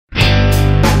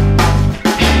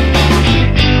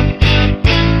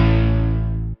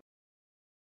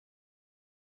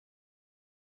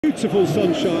beautiful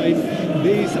sunshine.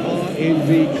 These are in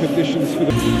the conditions for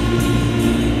the...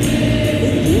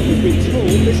 What we've been told,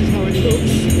 this is how it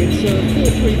looks. It's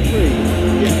 4-3-3.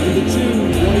 Yeah, and the two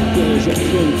wide players up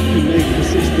front can make the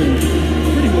system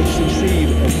pretty much succeed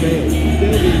or fail.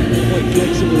 They'll be quite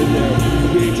flexible in their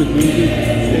creative movement.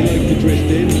 They like to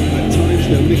drift in. At times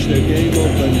they'll mix their game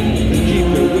up and keep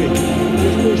their width. And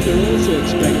of course they're also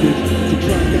expected to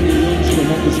track any runs from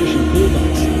opposition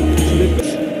fullbacks. So they've got...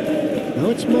 Now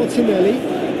it's Martinelli.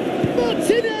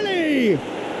 Martinelli!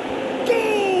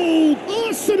 Goal!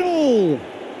 Arsenal!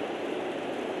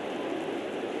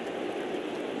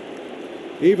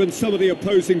 Even some of the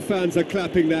opposing fans are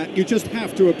clapping that. You just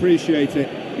have to appreciate it.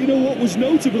 You know what was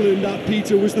notable in that,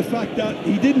 Peter, was the fact that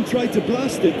he didn't try to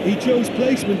blast it. He chose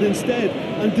placement instead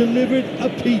and delivered a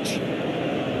peach.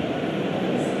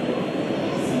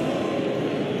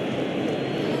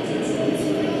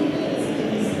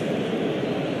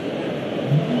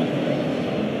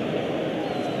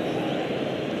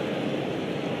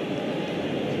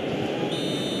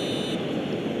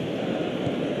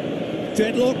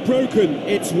 Deadlock broken,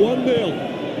 it's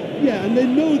 1-0. Yeah, and they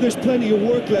know there's plenty of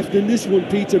work left in this one,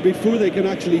 Peter, before they can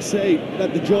actually say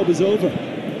that the job is over.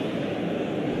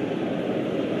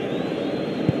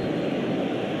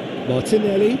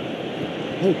 Martinelli.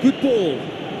 Oh, good ball.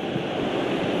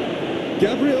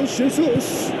 Gabriel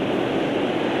Jesus.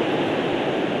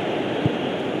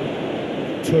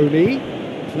 Tony.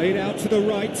 Played out to the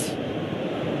right.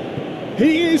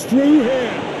 He is through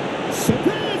here.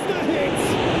 Surprise the hit!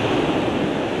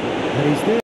 And he's there.